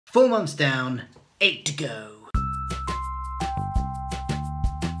4 months down, 8 to go.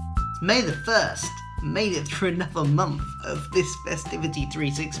 May the 1st, made it through another month of this Festivity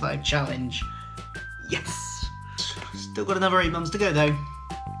 365 challenge. Yes! Still got another 8 months to go though.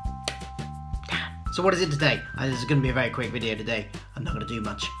 So what is it today? This is going to be a very quick video today. I'm not going to do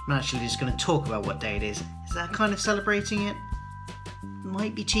much. I'm actually just going to talk about what day it is. Is that kind of celebrating it?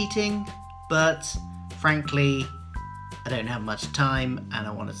 Might be cheating, but frankly, I don't have much time and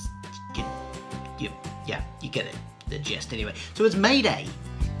I want to get, you get it, the gist anyway. So it's May Day.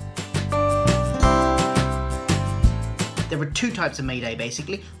 There are two types of May Day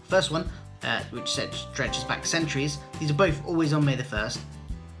basically. First one, which stretches back centuries. These are both always on May the 1st.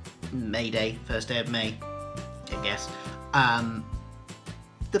 May Day, first day of May, I guess.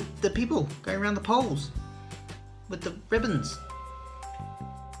 The people going around the poles with the ribbons.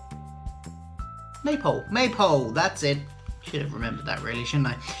 Maypole, that's it. Should have remembered that really, shouldn't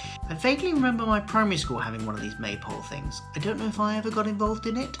I? I vaguely remember my primary school having one of these maypole things. I don't know if I ever got involved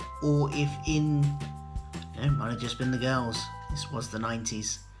in it, or if it might have just been the girls. This was the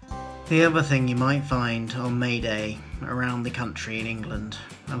 90s. The other thing you might find on May Day around the country in England,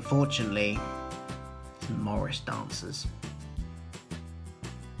 unfortunately, is Morris dancers.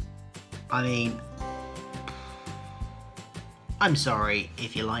 I mean, I'm sorry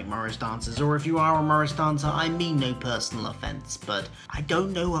if you like Morris dancers, or if you are a Morris dancer, I mean no personal offence, but I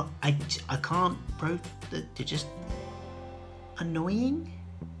don't know, I can't, they're just annoying,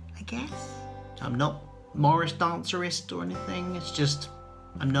 I guess. I'm not Morris dancerist or anything, it's just,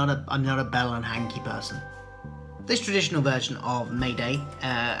 I'm not a bell and hanky person. This traditional version of May Day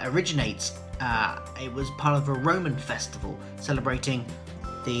originates, it was part of a Roman festival celebrating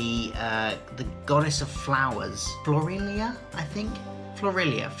the goddess of flowers, Florilia, I think?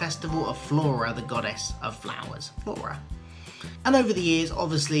 Florilia, festival of Flora, the goddess of flowers, Flora. And over the years,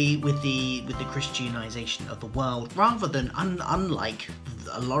 obviously, with the Christianization of the world, rather than, unlike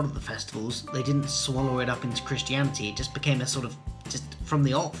a lot of the festivals, they didn't swallow it up into Christianity, it just became a sort of, just from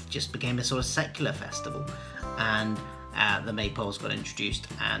the off, just became a sort of secular festival. And the maypoles got introduced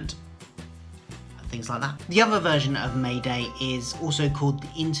and things like that. The other version of May Day is also called the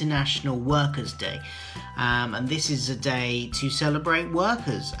International Workers' Day, and this is a day to celebrate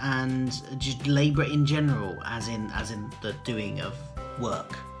workers and just labour in general, as in the doing of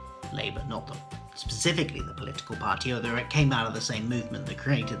work, labour, not specifically the political party, although it came out of the same movement that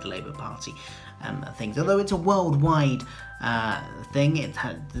created the Labour Party. Things, although it's a worldwide thing,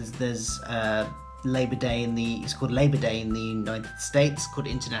 there's Labor Day it's called Labor Day in the United States, called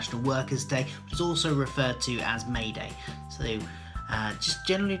International Workers' Day, which is also referred to as May Day. So just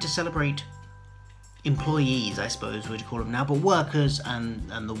generally to celebrate employees, I suppose we'd call them now, but workers and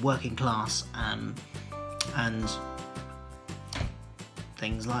the working class and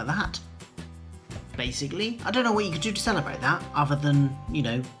things like that. Basically, I don't know what you could do to celebrate that other than,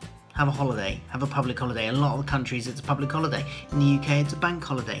 have a holiday, have a public holiday. In a lot of the countries it's a public holiday. In the UK it's a bank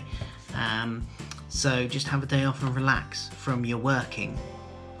holiday. So just have a day off and relax from your working,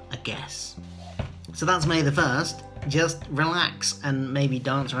 I guess. So that's May the 1st. Just relax and maybe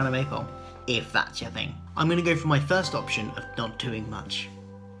dance around a maypole, if that's your thing. I'm going to go for my first option of not doing much.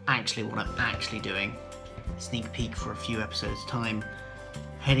 Actually, what I'm actually doing, sneak peek for a few episodes time,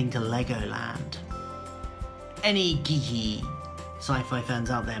 heading to Legoland. Any geeky sci-fi fans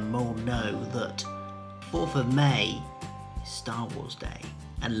out there will know that 4th of May is Star Wars Day.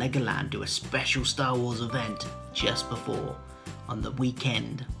 And Legoland do a special Star Wars event just before, on the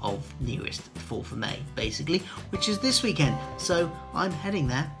weekend of nearest 4th of May, basically, which is this weekend. So I'm heading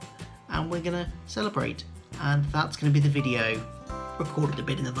there, and we're gonna celebrate, and that's gonna be the video recorded a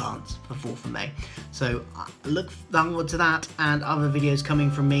bit in advance for 4th of May. So look forward to that, and other videos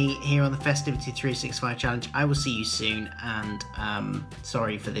coming from me here on the Festivity 365 challenge. I will see you soon, and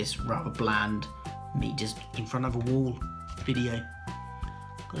sorry for this rather bland, me just in front of a wall video.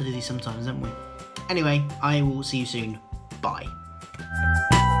 Gotta do these sometimes, don't we? Anyway, I will see you soon. Bye.